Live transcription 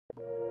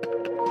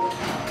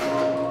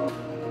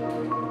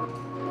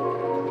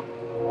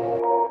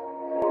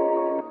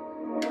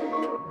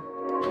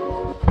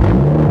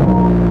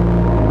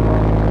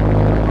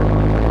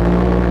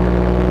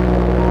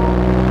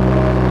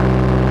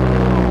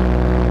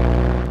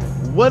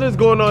What is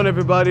going on,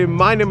 everybody?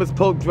 My name is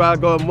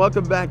Drago and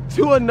welcome back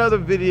to another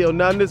video.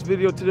 Now in this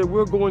video today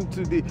we're going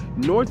to the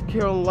North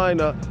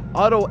Carolina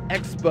Auto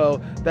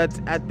Expo that's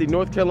at the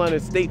North Carolina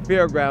State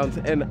Fairgrounds,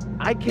 and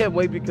I can't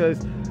wait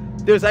because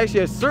there's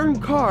actually a certain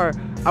car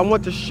I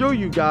want to show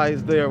you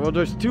guys there. Well,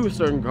 there's two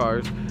certain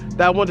cars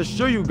that I want to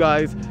show you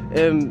guys,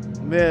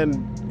 and man,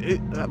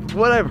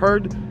 what I've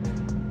heard,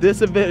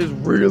 this event is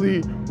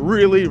really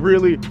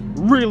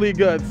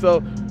good. So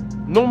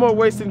no more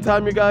wasting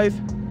time, you guys.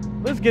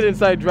 Let's get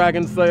inside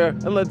Dragon Slayer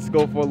and let's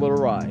go for a little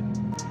ride.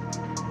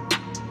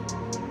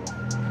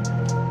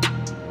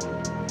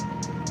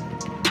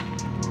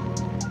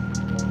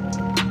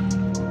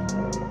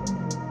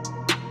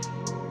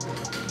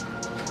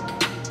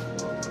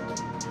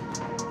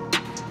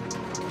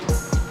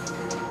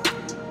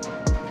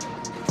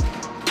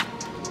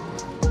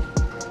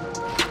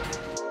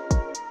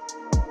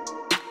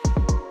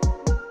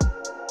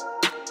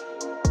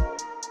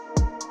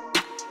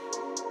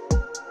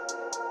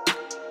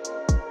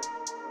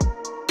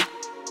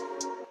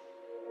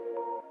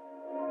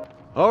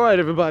 All right,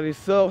 everybody,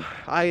 so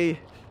I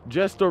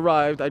just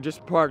arrived. I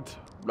just parked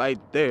right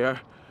there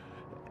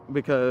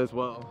because,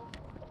 well,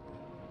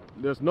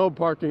 there's no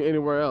parking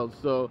anywhere else.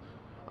 So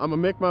I'm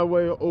gonna make my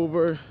way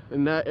over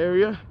in that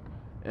area,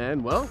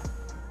 and well,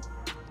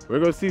 we're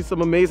gonna see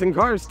some amazing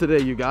cars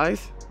today, you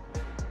guys.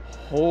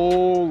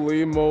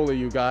 Holy moly,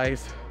 you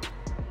guys.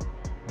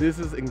 This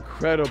is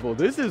incredible.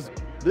 This is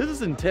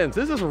intense.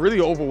 This is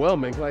really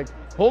overwhelming. Like,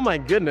 oh my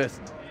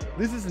goodness,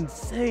 this is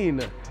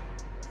insane.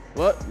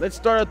 Well, let's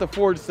start at the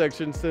Ford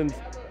section since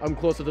I'm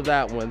closer to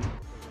that one.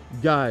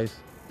 Guys,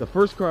 the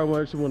first car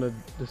I actually want to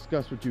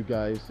discuss with you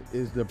guys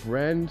is the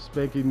brand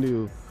spanking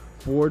new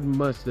Ford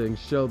Mustang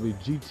Shelby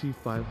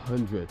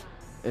GT500.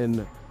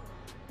 And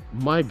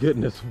my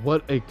goodness,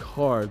 what a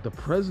car. The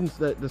presence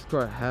that this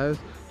car has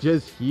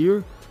just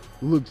here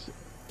looks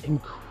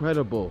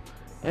incredible.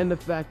 And the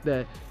fact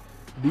that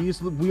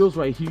these wheels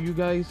right here, you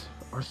guys,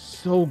 are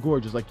so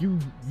gorgeous. Like, you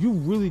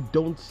really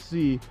don't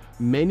see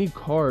many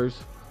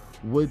cars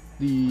with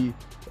the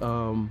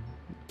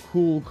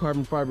cool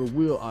carbon fiber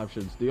wheel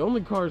options. The only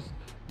cars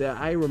that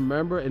I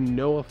remember and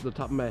know off the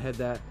top of my head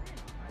that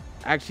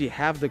actually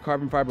have the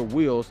carbon fiber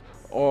wheels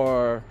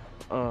are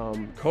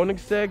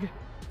Koenigsegg,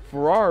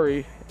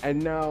 Ferrari,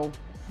 and now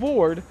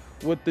Ford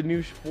with the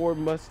new Ford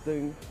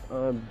Mustang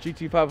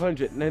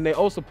GT500. And then they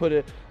also put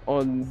it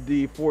on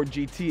the Ford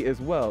GT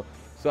as well.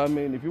 So I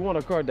mean, if you want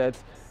a car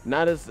that's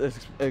not as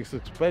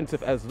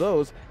expensive as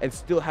those and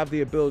still have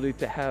the ability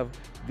to have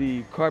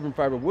the carbon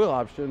fiber wheel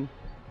option,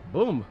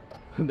 boom,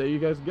 there you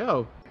guys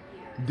go.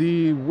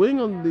 The wing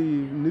on the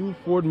new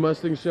Ford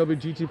Mustang Shelby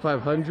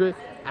GT500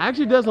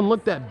 actually doesn't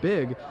look that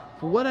big.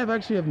 For what I've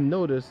actually have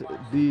noticed,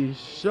 the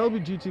Shelby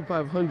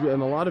GT500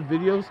 in a lot of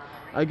videos,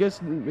 I guess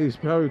it's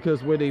probably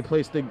because where they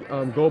placed the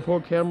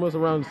GoPro cameras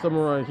around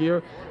somewhere around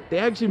here, they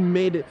actually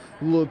made it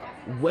look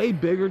way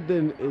bigger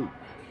than it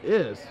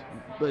is.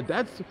 But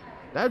that's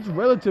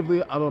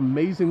relatively an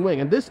amazing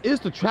wing, and this is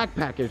the track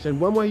package. And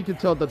one way you can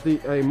tell that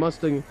the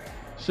Mustang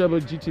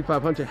Shelby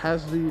GT500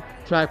 has the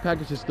track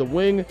package is the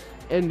wing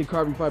and the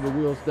carbon fiber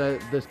wheels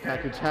that this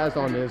package has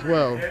on it as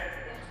well.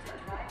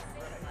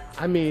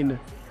 I mean,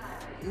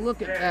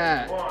 look at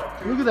that.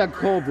 Look at that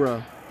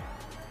Cobra.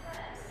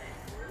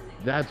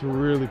 That's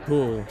really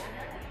cool.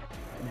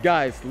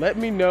 Guys, let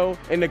me know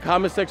in the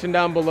comment section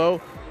down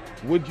below,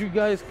 would you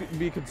guys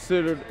be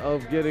considered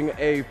of getting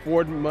a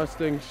Ford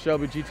Mustang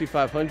Shelby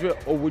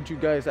GT500, or would you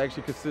guys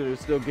actually consider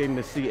still getting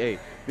the C8?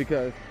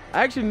 Because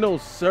I actually know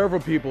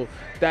several people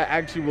that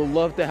actually would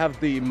love to have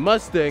the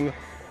Mustang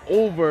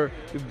over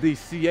the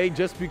C8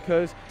 just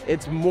because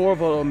it's more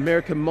of an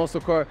American muscle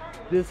car.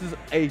 This is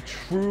a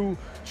true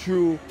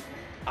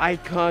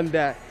icon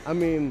that, I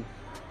mean,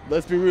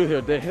 let's be real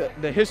here.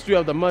 The history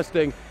of the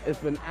Mustang has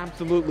been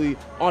absolutely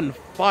on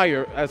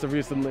fire as of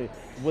recently.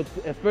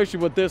 Especially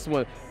with this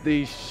one,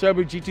 the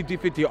Chevrolet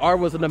GT350R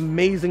was an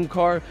amazing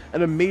car,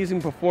 an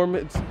amazing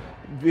performance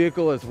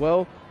vehicle as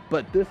well.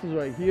 But this is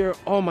right here,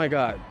 oh my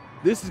God,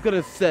 this is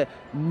gonna set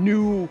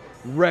new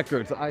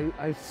records.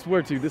 I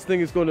swear to you, this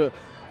thing is gonna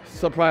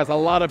surprise a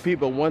lot of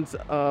people once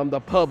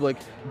the public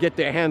get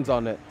their hands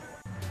on it.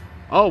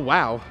 Oh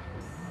wow.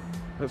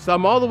 So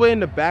I'm all the way in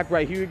the back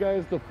right here, you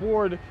guys. The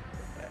Ford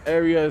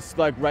area is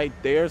like right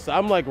there, so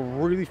I'm like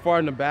really far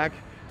in the back,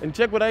 and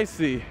check what I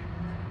see.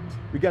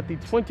 We got the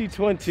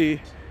 2020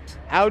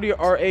 Audi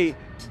R8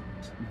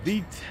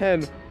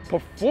 V10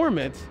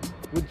 Performance,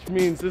 which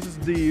means this is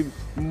the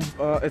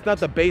it's not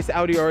the base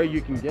Audi R8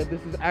 you can get.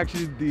 This is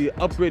actually the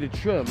upgraded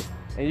trim,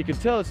 and you can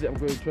tell it's the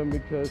upgraded trim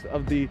because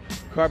of the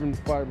carbon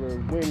fiber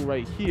wing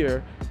right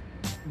here.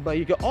 But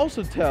you can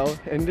also tell,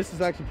 and this is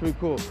actually pretty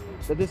cool,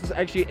 that this is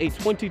actually a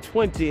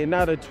 2020 and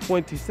not a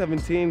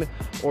 2017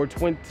 or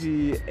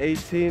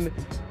 2018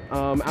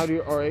 Audi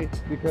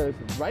R8, because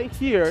right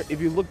here, if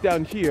you look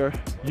down here,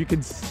 you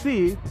can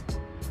see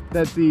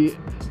that the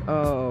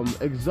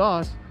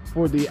exhaust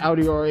for the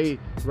Audi R8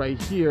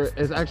 right here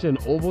is actually an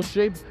oval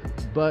shape,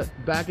 but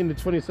back in the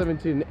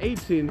 2017 and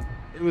 18,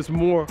 it was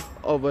more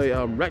of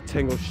a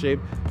rectangle shape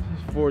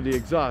for the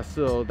exhaust.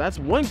 So that's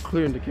one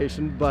clear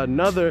indication. But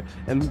another,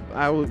 and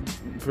I would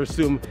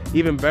presume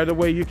even better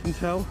way you can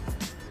tell,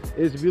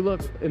 is if you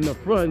look in the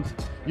front,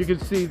 you can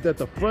see that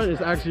the front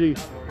is actually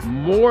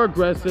more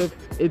aggressive,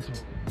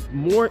 it's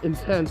more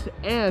intense,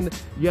 and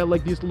you have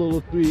like these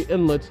little 3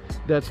 inlets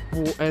that's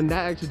full, and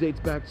that actually dates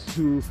back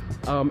to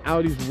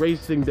Audi's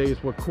racing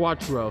days with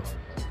Quattro.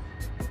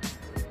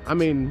 I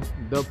mean,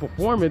 the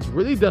performance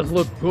really does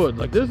look good.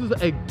 Like, this is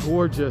a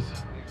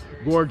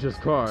gorgeous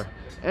car.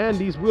 And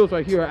these wheels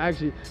right here are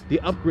actually the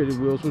upgraded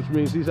wheels, which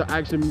means these are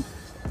actually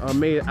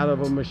made out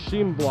of a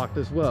machine block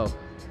as well,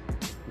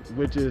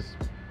 which is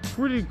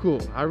pretty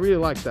cool. I really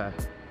like that.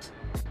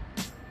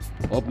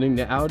 Opening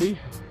the Audi,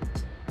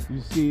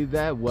 you see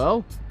that,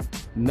 well,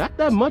 not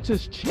that much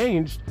has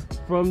changed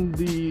from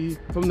the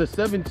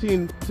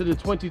 17 to the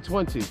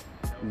 2020.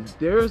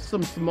 There's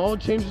some small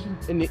changes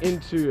in the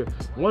interior.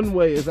 One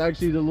way is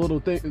actually the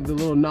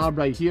little knob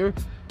right here.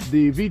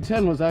 The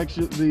V10 was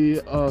actually,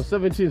 the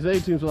 17s,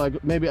 18s were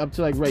like maybe up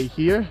to like right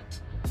here.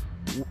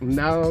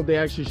 Now they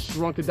actually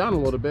shrunk it down a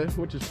little bit,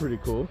 which is pretty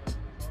cool.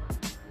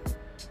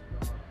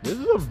 This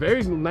is a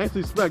very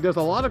nicely spec. There's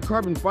a lot of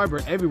carbon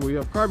fiber everywhere. You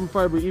have carbon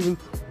fiber even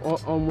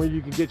on where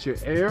you can get your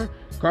air.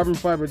 Carbon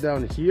fiber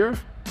down here.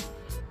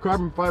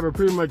 Carbon fiber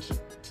pretty much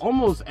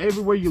almost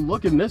everywhere you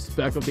look in this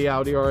spec of the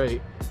Audi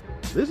R8.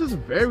 This is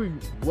very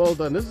well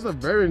done. This is a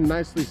very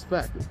nicely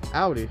spec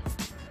Audi.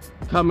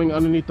 Coming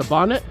underneath the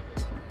bonnet.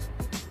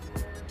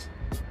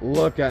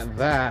 Look at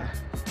that.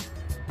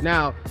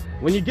 Now,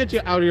 when you get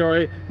your Audi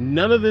R8,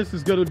 none of this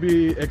is going to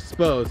be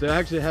exposed. They're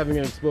actually having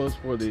it exposed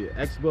for the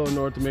Expo in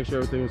order to make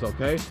sure everything is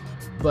okay.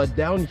 But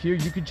down here,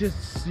 you could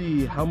just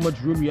see how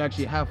much room you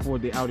actually have for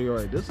the Audi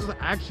R8. This is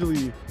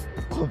actually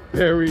a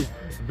very,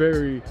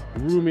 very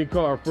roomy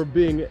car for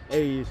being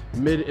a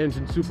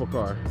mid-engine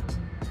supercar.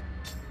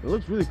 It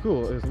looks really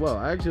cool as well.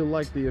 I actually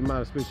like the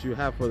amount of space you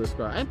have for this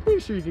car. I'm pretty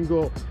sure you can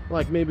go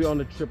like maybe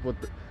on a trip with,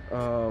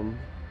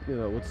 you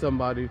know, with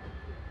somebody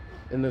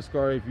in this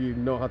car if you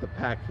know how to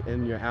pack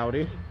in your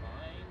Audi.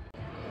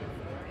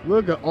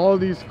 Look at all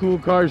these cool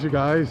cars, you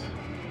guys.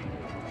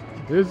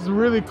 This is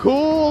really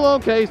cool.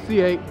 Okay,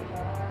 C8.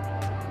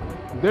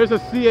 There's a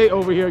C8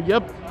 over here.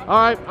 Yep.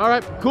 All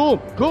right.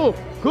 Cool.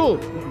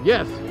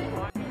 Yes.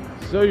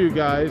 So you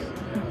guys,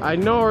 I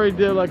know I already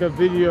did like a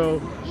video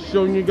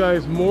showing you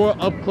guys more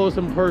up close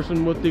in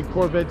person with the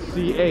Corvette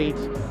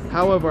C8.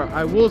 However,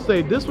 I will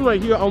say this one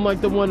right here, unlike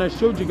the one I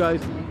showed you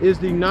guys, is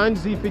the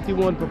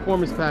 9Z51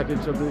 performance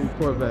package of the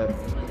Corvette.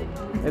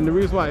 And the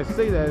reason why I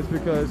say that is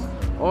because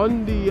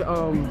on the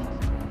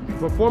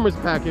performance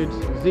package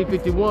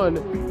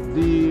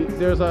Z51,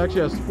 there's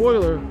actually a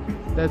spoiler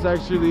that's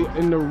actually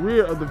in the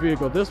rear of the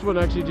vehicle. This one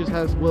actually just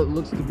has what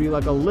looks to be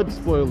like a lip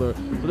spoiler.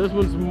 So this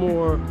one's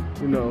more,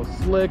 you know,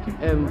 slick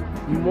and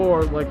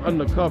more like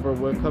undercover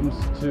when it comes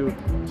to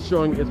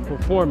showing its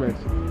performance.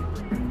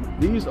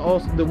 These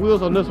also, the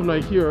wheels on this one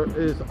right here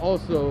is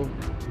also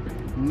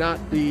not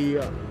the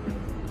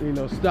you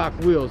know, stock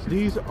wheels.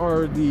 These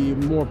are the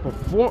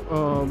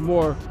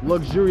more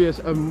luxurious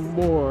and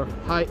more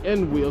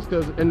high-end wheels,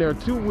 and there are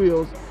 2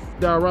 wheels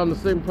that are around the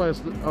same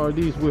price are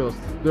these wheels.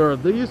 There are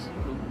these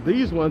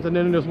ones, and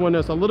then there's one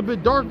that's a little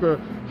bit darker,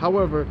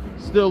 however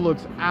still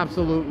looks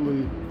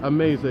absolutely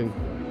amazing.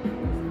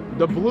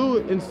 The blue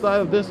inside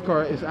of this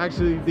car is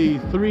actually the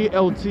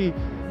 3LT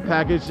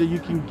package that you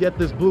can get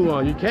this blue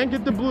on. You can't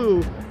get the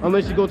blue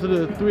unless you go to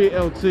the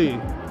 3LT,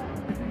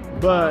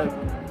 but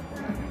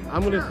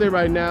I'm gonna say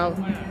right now,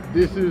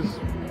 this is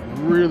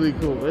really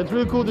cool. It's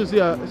really cool to see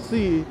a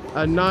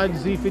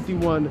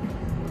 9Z51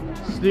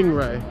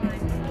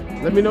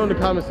 Stingray. Let me know in the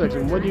comment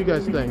section, what do you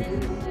guys think?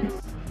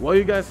 Well,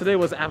 you guys, today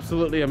was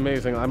absolutely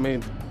amazing. I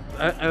mean,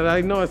 and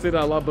I know I say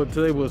that a lot, but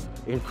today was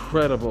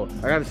incredible.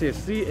 I got to see a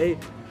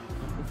C8,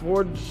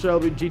 Ford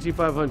Shelby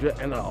GT500,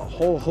 and a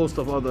whole host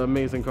of other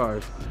amazing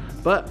cars.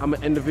 But I'm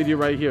gonna end the video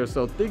right here.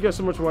 So thank you guys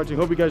so much for watching.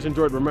 Hope you guys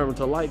enjoyed. Remember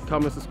to like,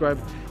 comment, subscribe.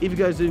 If you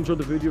guys did enjoy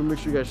the video, make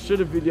sure you guys share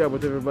the video out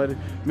with everybody.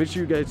 Make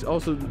sure you guys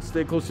also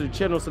stay close to the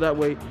channel so that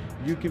way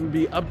you can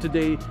be up to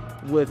date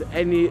with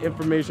any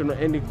information or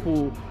any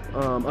cool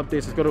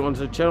updates that's going on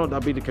to the channel.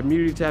 That'll be the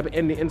community tab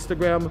and the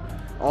Instagram.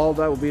 All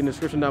that will be in the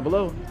description down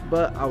below.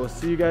 But I will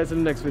see you guys in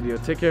the next video.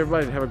 Take care,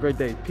 everybody, and have a great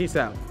day. Peace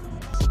out.